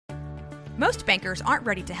Most bankers aren't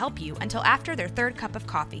ready to help you until after their third cup of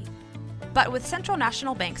coffee. But with Central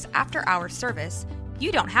National Bank's after-hours service,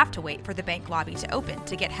 you don't have to wait for the bank lobby to open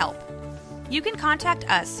to get help. You can contact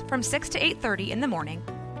us from 6 to 8:30 in the morning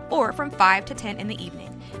or from 5 to 10 in the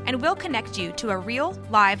evening, and we'll connect you to a real,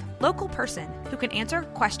 live, local person who can answer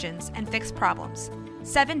questions and fix problems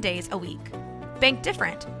 7 days a week. Bank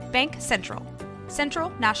different. Bank Central. Central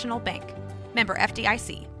National Bank. Member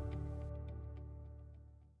FDIC.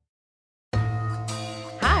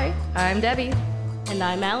 Hi, I'm Debbie. And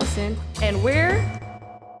I'm Allison. And we're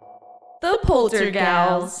the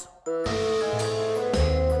Poltergals.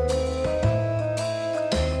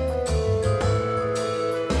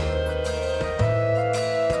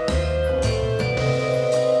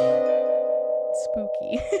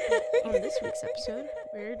 Spooky. On this week's episode,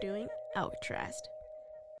 we're doing Alcatraz.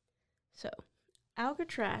 So,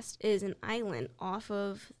 Alcatraz is an island off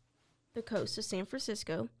of the coast of San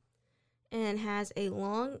Francisco and has a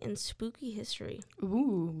long and spooky history.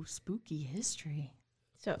 Ooh, spooky history.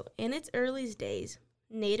 So, in its earliest days,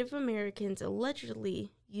 Native Americans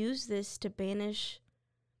allegedly used this to banish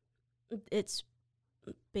its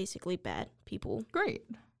basically bad people Great.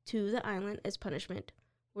 to the island as punishment,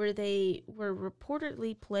 where they were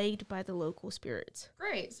reportedly plagued by the local spirits.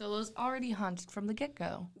 Great. So it was already haunted from the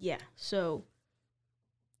get-go. Yeah, so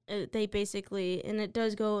they basically, and it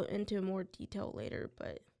does go into more detail later,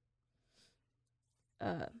 but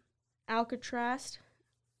Alcatraz,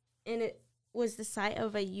 and it was the site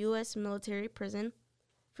of a U.S. military prison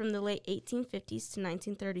from the late 1850s to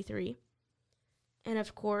 1933, and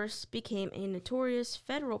of course became a notorious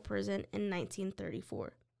federal prison in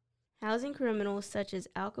 1934, housing criminals such as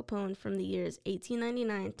Al Capone from the years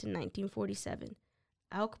 1899 to 1947.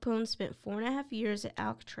 Al Capone spent 4.5 years at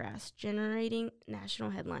Alcatraz, generating national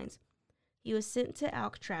headlines. He was sent to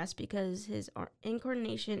Alcatraz because his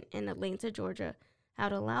incarnation in Atlanta, Georgia,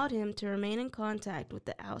 had allowed him to remain in contact with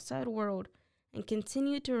the outside world and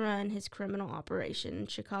continue to run his criminal operation in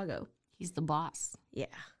Chicago. He's the boss. Yeah,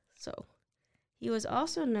 so he was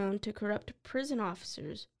also known to corrupt prison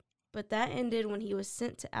officers, but that ended when he was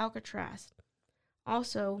sent to Alcatraz.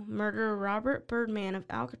 Also, murderer Robert Birdman of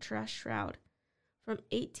Alcatraz Shroud from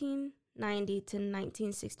 1890 to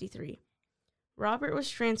 1963. Robert was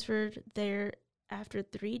transferred there after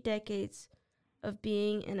 3 decades of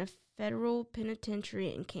being in a federal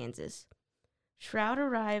penitentiary in Kansas. Shroud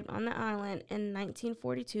arrived on the island in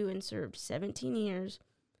 1942 and served 17 years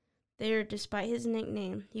there. Despite his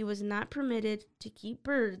nickname, he was not permitted to keep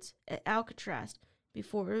birds at Alcatraz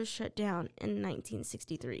before it was shut down in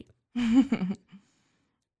 1963.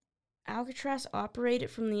 Alcatraz operated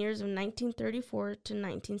from the years of 1934 to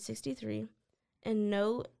 1963, and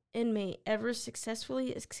no inmate ever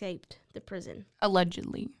successfully escaped the prison.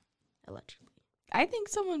 Allegedly. I think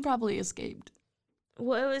someone probably escaped.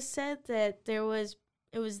 Well, it was said that it was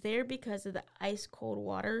there because of the ice cold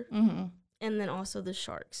water, Mm-hmm. and then also the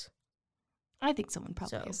sharks. I think someone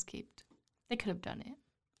probably So. escaped. They could have done it.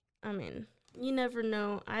 I mean, you never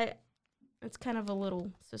know. It's kind of a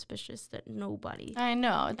little suspicious that nobody. I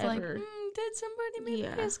know. It's like, Ever. did somebody maybe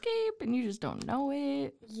Yeah. escape? And you just don't know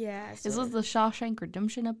it. Yeah, Is this the Shawshank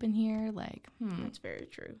Redemption up in here? Like, That's very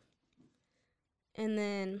true. And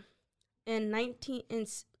then in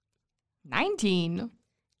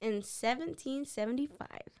 1775,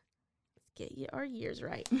 let's get our years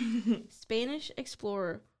right. Spanish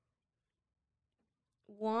explorer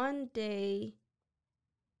Juan de.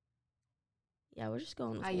 Yeah, we're just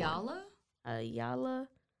going with Juan. Ayala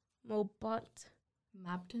Mobot.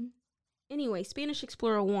 Mapton? Anyway, Spanish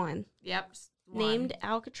explorer Juan Yep. named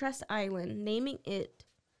Alcatraz Island, naming it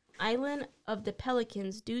Island of the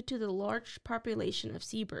Pelicans due to the large population of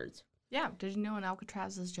seabirds. Yeah. Did you know an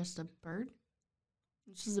Alcatraz is just a bird?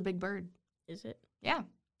 It's just a big bird. Is it? Yeah.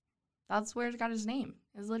 That's where it got his name.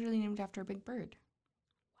 It's literally named after a big bird.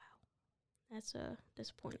 That's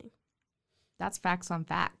disappointing. That's facts on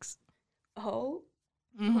facts. Oh.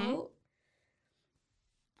 Mm-hmm.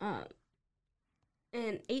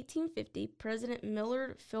 In 1850, President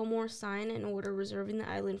Millard Fillmore signed an order reserving the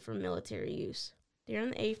island for military use. During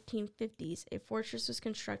the 1850s, a fortress was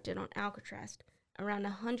constructed on Alcatraz. Around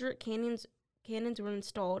 100 cannons were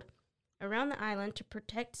installed around the island to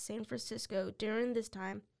protect San Francisco. During this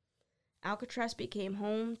time, Alcatraz became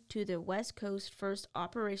home to the West Coast's first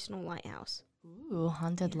operational lighthouse. Ooh,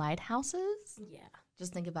 haunted lighthouses? Yeah.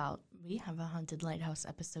 Just think about, we have a haunted lighthouse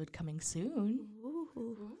episode coming soon. Ooh.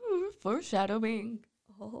 Ooh, foreshadowing.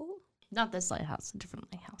 Oh. Not this lighthouse, a different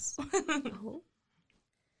lighthouse. Oh.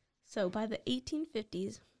 So by the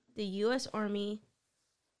 1850s, the U.S. Army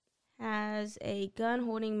has a gun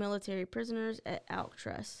holding military prisoners at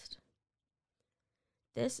Alcatraz.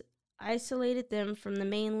 This isolated them from the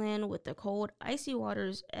mainland with the cold, icy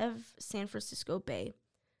waters of San Francisco Bay.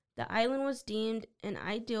 The island was deemed an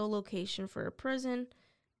ideal location for a prison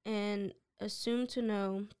and assumed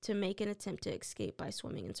to make an attempt to escape by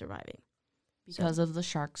swimming and surviving. Because of the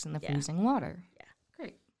sharks in the freezing water. Yeah.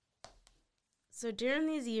 Great. So during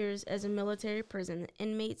these years as a military prison, the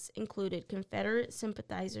inmates included Confederate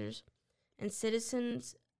sympathizers and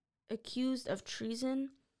citizens accused of treason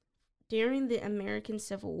during the American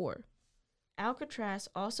Civil War. Alcatraz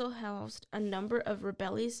also housed a number of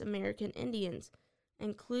rebellious American Indians,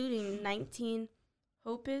 including 19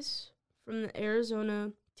 Hopis from the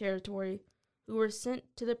Arizona Territory, who were sent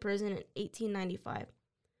to the prison in 1895,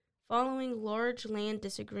 following large land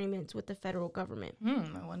disagreements with the federal government.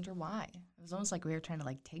 I wonder why. It was almost like we were trying to,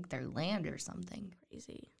 like, take their land or something.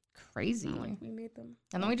 Crazy. Not like we made them.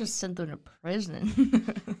 And then we just sent them to prison.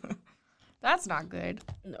 That's not good.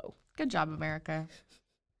 No. Good job, America.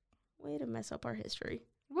 Way to mess up our history.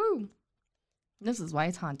 Woo. This is why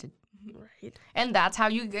it's haunted. Right. And that's how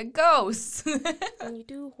you get ghosts. And you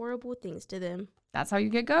do horrible things to them. That's how you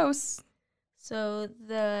get ghosts. So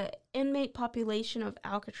the inmate population of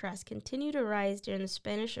Alcatraz continued to rise during the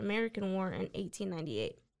Spanish-American War in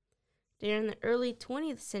 1898. During the early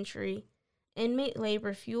 20th century, inmate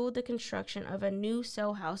labor fueled the construction of a new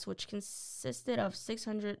cell house, which consisted of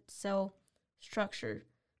 600-cell structure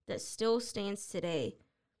that still stands today,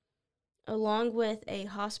 along with a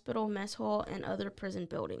hospital, mess hall, and other prison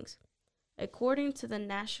buildings. According to the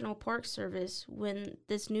National Park Service, when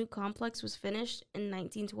this new complex was finished in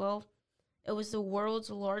 1912, it was the world's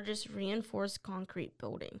largest reinforced concrete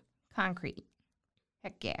building. Concrete.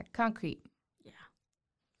 Heck yeah, concrete. Yeah.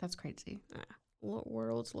 That's crazy.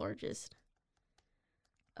 World's largest.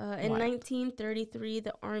 In 1933,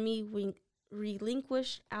 the Army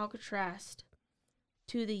relinquished Alcatraz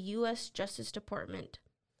to the U.S. Justice Department,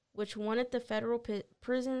 which wanted the federal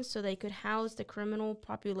prisons so they could house the criminal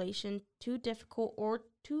population too difficult or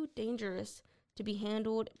too dangerous to be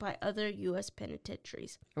handled by other U.S.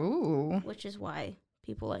 penitentiaries. Ooh. Which is why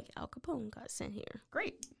people like Al Capone got sent here.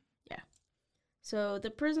 Great. Yeah. So the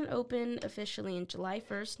prison opened officially in July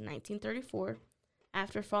 1st, 1934,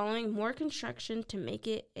 after following more construction to make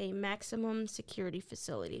it a maximum security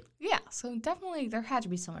facility. Yeah, so definitely there had to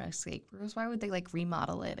be some escape routes. Why would they, like,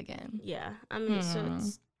 remodel it again? Yeah. I mean, so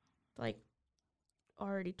it's, like,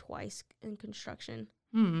 already twice in construction.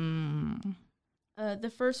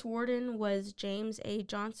 The first warden was James A.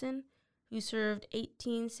 Johnson, who served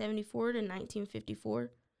 1874 to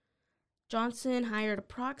 1954. Johnson hired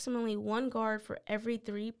approximately one guard for every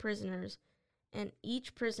 3 prisoners, and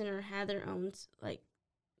each prisoner had their own, like,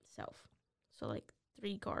 self. So, like,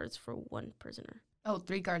 3 guards for 1 prisoner. Oh,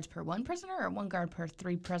 3 guards per 1 prisoner or 1 guard per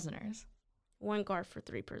 3 prisoners? 1 guard for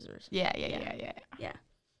 3 prisoners. Yeah. Yeah.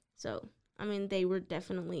 So, I mean, they were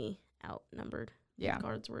definitely outnumbered. Yeah. The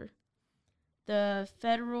guards were. The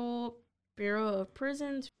Federal Bureau of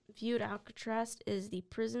Prisons viewed Alcatraz as the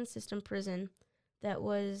prison system prison that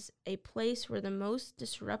was a place where the most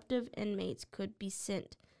disruptive inmates could be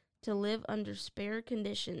sent to live under spare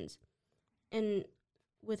conditions and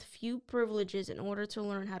with few privileges in order to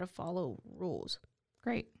learn how to follow rules.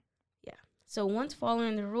 Great. Yeah. So once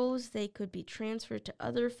following the rules, they could be transferred to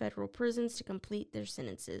other federal prisons to complete their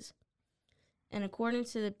sentences. And according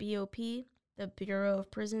to the BOP, the Bureau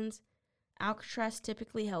of Prisons, Alcatraz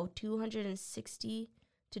typically held 260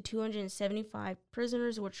 to 275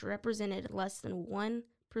 prisoners, which represented less than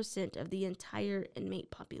 1% of the entire inmate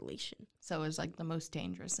population. So it was like the most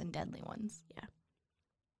dangerous and deadly ones. Yeah.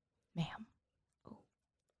 Ma'am.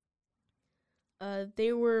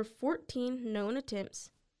 There were 14 known attempts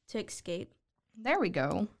to escape. There we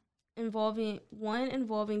go. Involving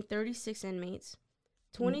 36 inmates.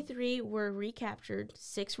 23 were recaptured,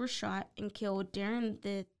 6 were shot and killed during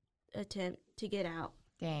the attempt to get out.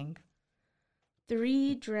 Dang.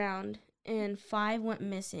 3 drowned and 5 went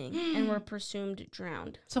missing and were presumed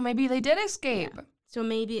drowned. So maybe they did escape. Yeah. So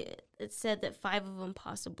maybe it said that 5 of them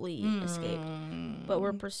possibly escaped, but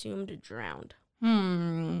were presumed drowned.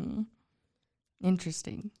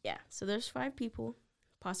 Interesting. Yeah, so there's 5 people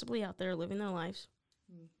possibly out there living their lives.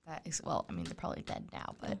 That is, well, I mean, they're probably dead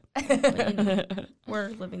now, but you know, we're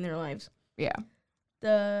living their lives. Yeah.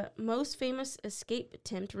 The most famous escape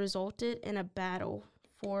attempt resulted in a battle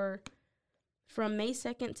from May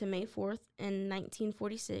 2nd to May 4th in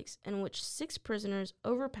 1946, in which 6 prisoners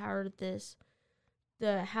overpowered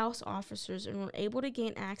the house officers and were able to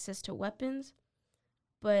gain access to weapons,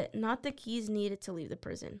 but not the keys needed to leave the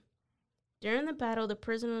prison. During the battle, the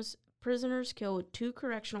prisoners killed 2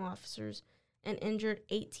 correctional officers and injured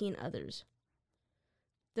 18 others.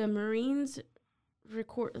 The Marines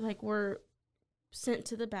were sent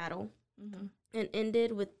to the battle Mm-hmm. and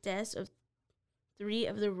ended with deaths of 3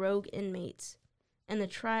 of the rogue inmates and the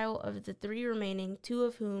trial of the 3 remaining, 2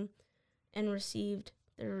 of whom and received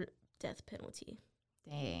their death penalty.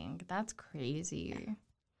 Dang, that's crazy.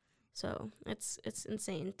 So it's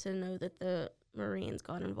insane to know that the Marines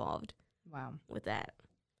got involved Wow. with that.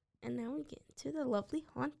 And now we get to the lovely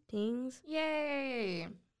hauntings. Yay!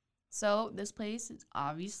 So this place is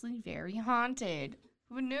obviously very haunted.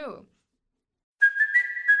 Who knew?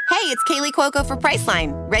 Hey, it's Kaylee Cuoco for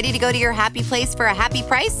Priceline. Ready to go to your happy place for a happy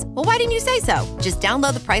price? Well, why didn't you say so? Just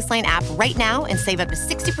download the Priceline app right now and save up to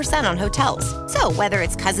 60% on hotels. So whether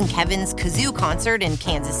it's Cousin Kevin's Kazoo Concert in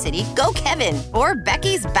Kansas City, go Kevin, or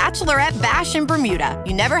Becky's Bachelorette Bash in Bermuda,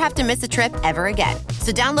 you never have to miss a trip ever again.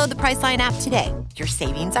 So download the Priceline app today. Your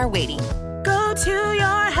savings are waiting. Go to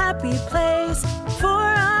your happy place for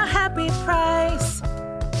a happy price.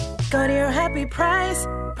 Go to your happy price,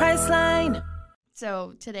 Priceline.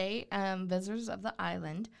 So today, visitors of the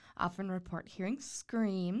island often report hearing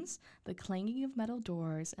screams, the clanging of metal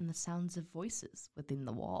doors, and the sounds of voices within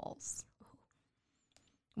the walls.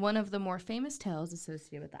 One of the more famous tales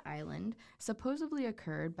associated with the island supposedly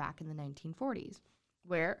occurred back in the 1940s,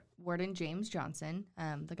 where Warden James Johnson,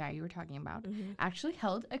 the guy you were talking about, actually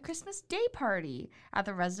held a Christmas Day party at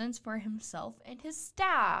the residence for himself and his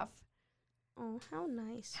staff. Oh, how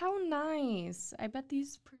nice. How nice. I bet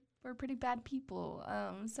these were pretty bad people.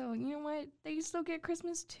 So you know what? They still get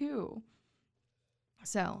Christmas too.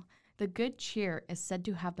 So the good cheer is said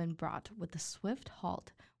to have been brought with a swift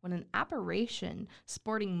halt when an apparition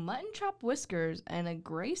sporting mutton chop whiskers and a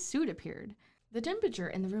gray suit appeared. The temperature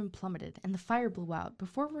in the room plummeted and the fire blew out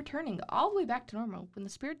before returning all the way back to normal when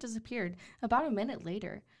the spirit disappeared about a minute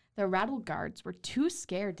later. The rattle guards were too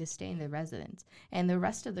scared to stay in the residence, and the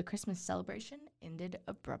rest of the Christmas celebration ended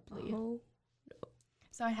abruptly. Oh.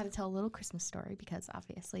 So I had to tell a little Christmas story because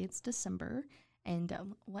obviously it's December, and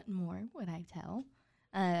what more would I tell?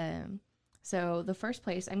 So the first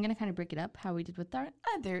place, I'm going to kind of break it up how we did with our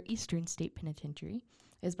other Eastern State Penitentiary,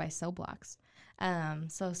 is by cell blocks.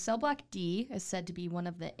 So cell block D is said to be one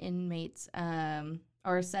of the inmates,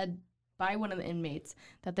 or said by one of the inmates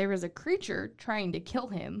that there was a creature trying to kill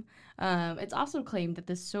him. It's also claimed that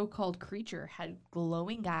this so-called creature had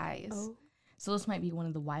glowing eyes. Oh. So this might be one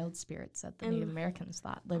of the wild spirits that the Native Americans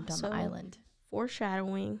thought lived on the island.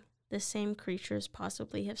 Foreshadowing, the same creatures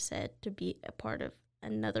possibly have said to be a part of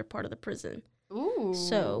another part of the prison. Ooh.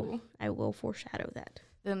 So I will foreshadow that.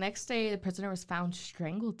 The next day, the prisoner was found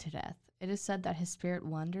strangled to death. It is said that his spirit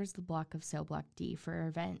wanders the block of cell block D for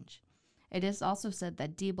revenge. It is also said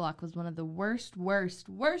that D block was one of the worst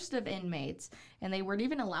of inmates, and they weren't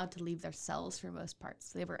even allowed to leave their cells for most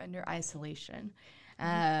parts. They were under isolation.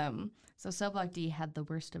 So cell block D had the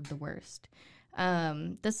worst of the worst.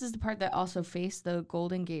 This is the part that also faced the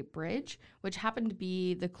Golden Gate Bridge, which happened to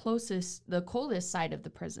be the coldest side of the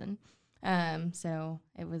prison. So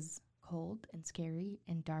it was cold and scary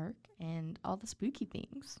and dark and all the spooky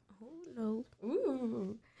things. Oh, no.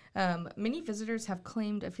 Ooh. Many visitors have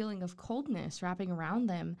claimed a feeling of coldness wrapping around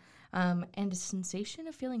them, and a sensation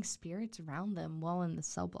of feeling spirits around them while in the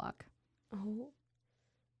cell block. Oh.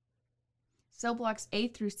 Cell blocks A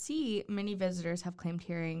through C, many visitors have claimed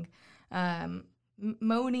hearing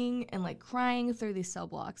moaning and like crying through these cell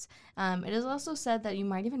blocks. It is also said that you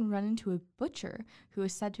might even run into a butcher who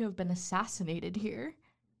is said to have been assassinated here.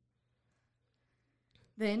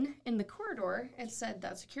 Then, in the corridor, it's said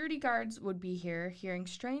that security guards would be here hearing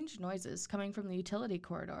strange noises coming from the utility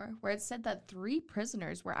corridor, where it's said that 3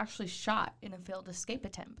 prisoners were actually shot in a failed escape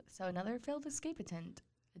attempt. So another failed escape attempt.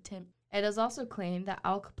 It is also claimed that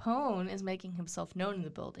Al Capone is making himself known in the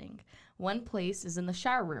building. One place is in the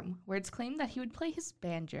shower room, where it's claimed that he would play his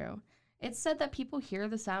banjo. It's said that people hear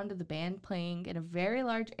the sound of the band playing in a very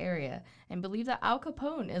large area and believe that Al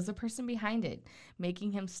Capone is the person behind it,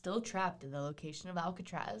 making him still trapped in the location of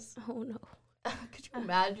Alcatraz. Oh, no. Could you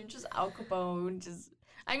imagine just Al Capone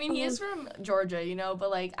I mean, he is from Georgia, you know,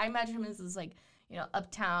 but, like, I imagine him as this, like, you know,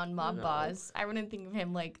 uptown mob boss. I wouldn't think of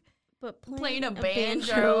him, like, But playing a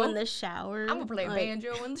banjo in the shower. I'm gonna play a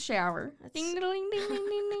banjo in the shower. Ding, ding, ding, ding,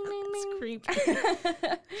 ding, ding, ding, That's creepy.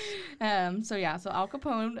 So Al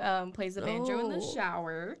Capone plays the banjo in the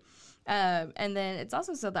shower. And then it's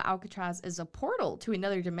also said that Alcatraz is a portal to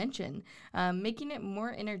another dimension, making it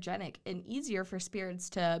more energetic and easier for spirits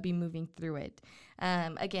to be moving through it.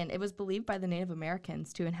 Again, it was believed by the Native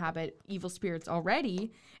Americans to inhabit evil spirits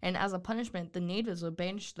already, and as a punishment, the natives would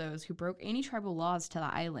banish those who broke any tribal laws to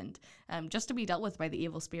the island, just to be dealt with by the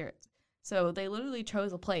evil spirits. So they literally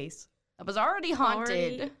chose a place that was already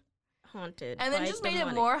haunted. haunted. And then by just made it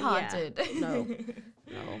demonic. more Yeah. haunted. No.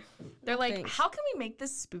 They're like, Thanks. how can we make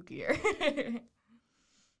this spookier?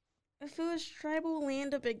 If it was tribal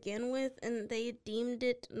land to begin with and they deemed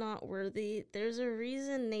it not worthy, there's a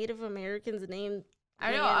reason Native Americans named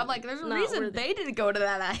I know. land I'm like, there's a not reason worthy. they didn't go to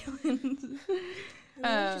that island. And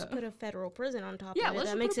then just put a federal prison on top yeah, of it. let's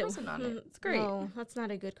That just makes put a it prison on it. It's great. No, that's not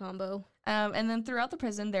a good combo. And then throughout the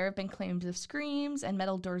prison, there have been claims of screams and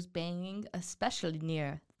metal doors banging, especially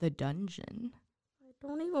near the dungeon. I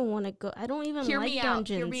don't even want to go. I don't even Hear like me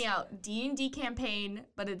dungeons. out. Hear me out. D&D campaign,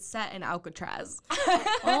 but it's set in Alcatraz.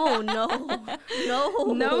 Oh no,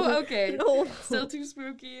 no, No. Okay. no. Still too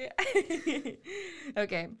spooky.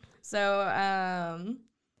 Okay. So,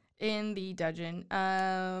 in the dungeon,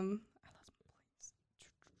 I lost my place.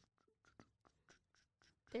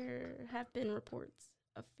 There have been reports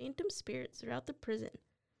of phantom spirits throughout the prison.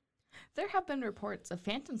 There have been reports of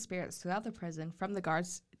phantom spirits throughout the prison from the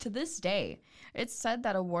guards to this day. It's said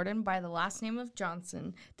that a warden by the last name of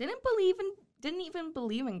Johnson didn't even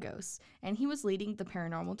believe in ghosts, and he was leading the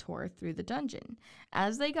paranormal tour through the dungeon.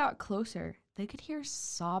 As they got closer, they could hear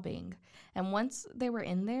sobbing, and once they were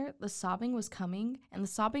in there, the sobbing was coming, and the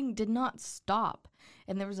sobbing did not stop,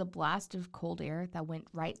 and there was a blast of cold air that went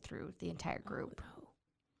right through the entire group. Oh, no.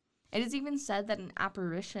 It is even said that an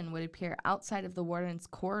apparition would appear outside of the warden's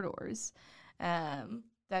corridors.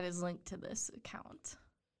 That is linked to this account.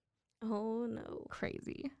 Oh no.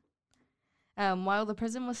 Crazy. While the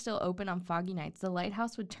prison was still open on foggy nights, the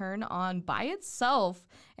lighthouse would turn on by itself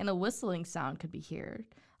and a whistling sound could be heard.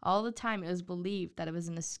 All the time, it was believed that it was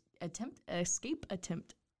an escape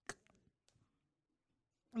attempt.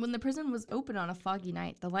 When the prison was open on a foggy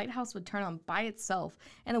night, the lighthouse would turn on by itself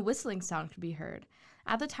and a whistling sound could be heard.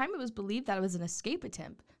 At the time, it was believed that it was an escape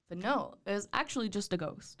attempt, but no, it was actually just a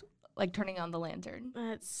ghost, like turning on the lantern.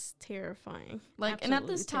 That's terrifying. Like, and at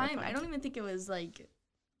this Absolutely time, I terrifying. don't even think it was like,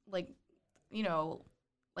 you know,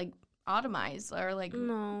 like automized or like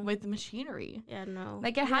No. with machinery. Yeah, no.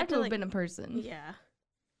 Like it You had to have like, been a person. Yeah.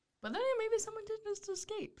 But then maybe someone did just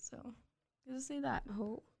escape. So, just say that.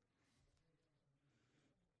 Oh.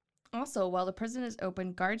 Also, while the prison is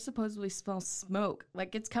open, guards supposedly smell smoke,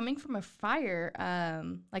 like it's coming from a fire,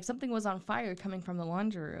 like something was on fire coming from the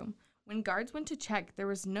laundry room. When guards went to check, there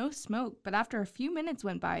was no smoke, but after a few minutes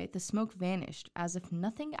went by, the smoke vanished, as if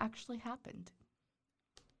nothing actually happened.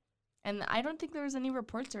 And I don't think there was any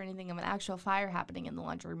reports or anything of an actual fire happening in the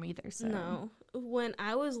laundry room either. So. No. When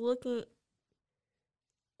I was looking...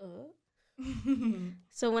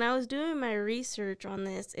 So when I was doing my research on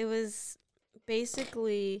this, it was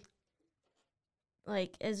basically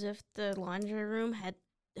like as if the laundry room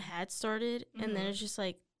had started, and then it's just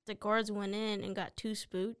like the guards went in and got too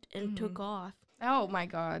spooked and took off. Oh my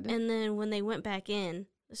God. And then when they went back in,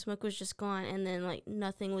 the smoke was just gone, and then like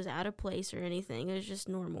nothing was out of place or anything. It was just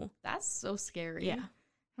normal. That's so scary. Yeah.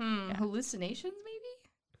 Yeah. Hallucinations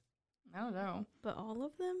maybe? I don't know. But all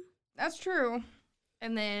of them? That's true.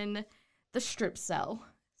 And then the strip cell.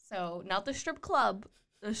 So, not the strip club,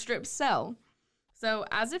 the strip cell. So,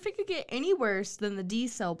 as if it could get any worse than the D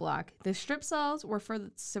cell block, the strip cells were for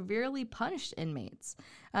the severely punished inmates.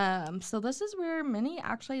 So, this is where many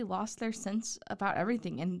actually lost their sense about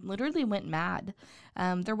everything and literally went mad.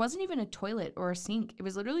 There wasn't even a toilet or a sink. It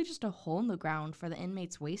was literally just a hole in the ground for the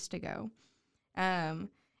inmates' waste to go.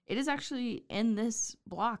 It is actually in this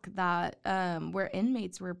block that where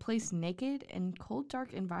inmates were placed naked in cold,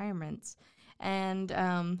 dark environments, and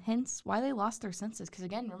hence why they lost their senses. Because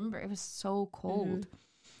again, remember, it was so cold.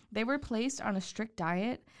 They were placed on a strict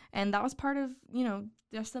diet, and that was part of, you know,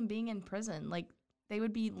 just them being in prison. Like, they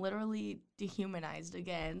would be literally dehumanized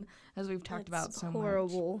again, as we've talked about so much.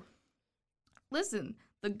 Horrible. Listen,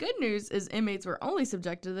 the good news is inmates were only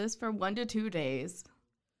subjected to this for 1 to 2 days.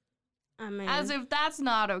 I mean, As if that's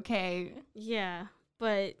not okay. yeah,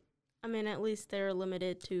 but I mean, at least they're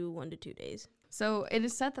limited to 1 to 2 days. So it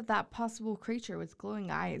is said that that possible creature with glowing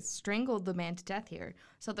eyes strangled the man to death here.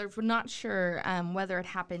 So they're not sure whether it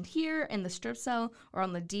happened here in the strip cell or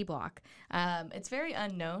on the D block. It's very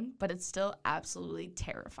unknown, but it's still absolutely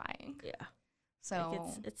terrifying. Yeah. So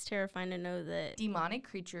Like it's terrifying to know that. demonic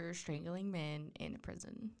creature strangling men in a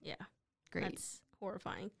prison. Yeah. Great. That's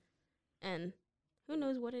horrifying. And who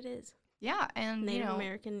knows what it is? Yeah, and Native you know,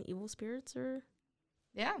 American evil spirits or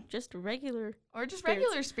yeah, just regular. or just spirits.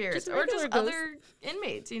 regular spirits, Just or just regular ghosts. other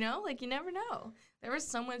inmates. You know, like you never know. There was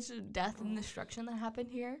so much death and destruction that happened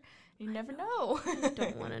here. You never know.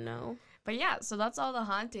 Don't want to know. But yeah, so that's all the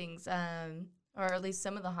hauntings, or at least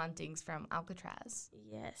some of the hauntings from Alcatraz.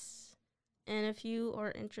 Yes. And if you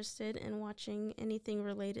are interested in watching anything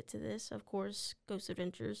related to this, of course, Ghost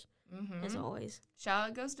Adventures as always. Shout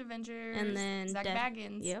out Ghost Avengers. And then Zach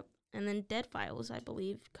Baggins. Yep. And then Dead Files, I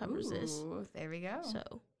believe, covers this. There we go.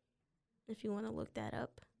 So if you want to look that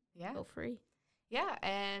up, feel free. Yeah,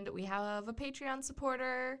 and we have a Patreon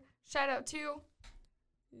supporter. Shout out to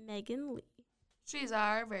Megan Lee. She's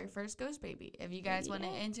our very first ghost baby. If you guys want to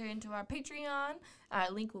enter into our Patreon, our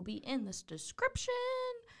link will be in this description.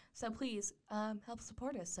 So please help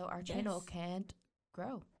support us so our channel can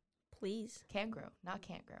grow. Please. Can grow, not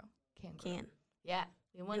can't grow. Can grow. Can. Yeah.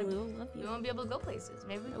 We want to we be able to go places.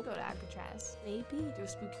 Maybe we can go to Alcatraz. Maybe. Do a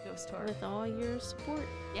spooky ghost tour. With all your support.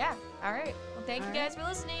 Yeah. All right. Well, thank you guys for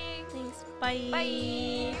listening. Thanks. Bye.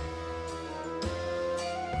 Bye.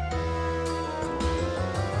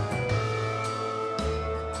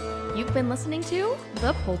 You've been listening to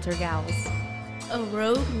The Poltergals, a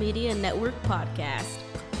Rogue Media Network podcast.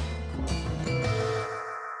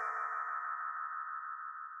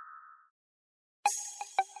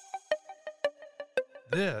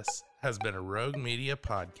 This has been a Rogue Media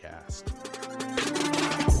podcast.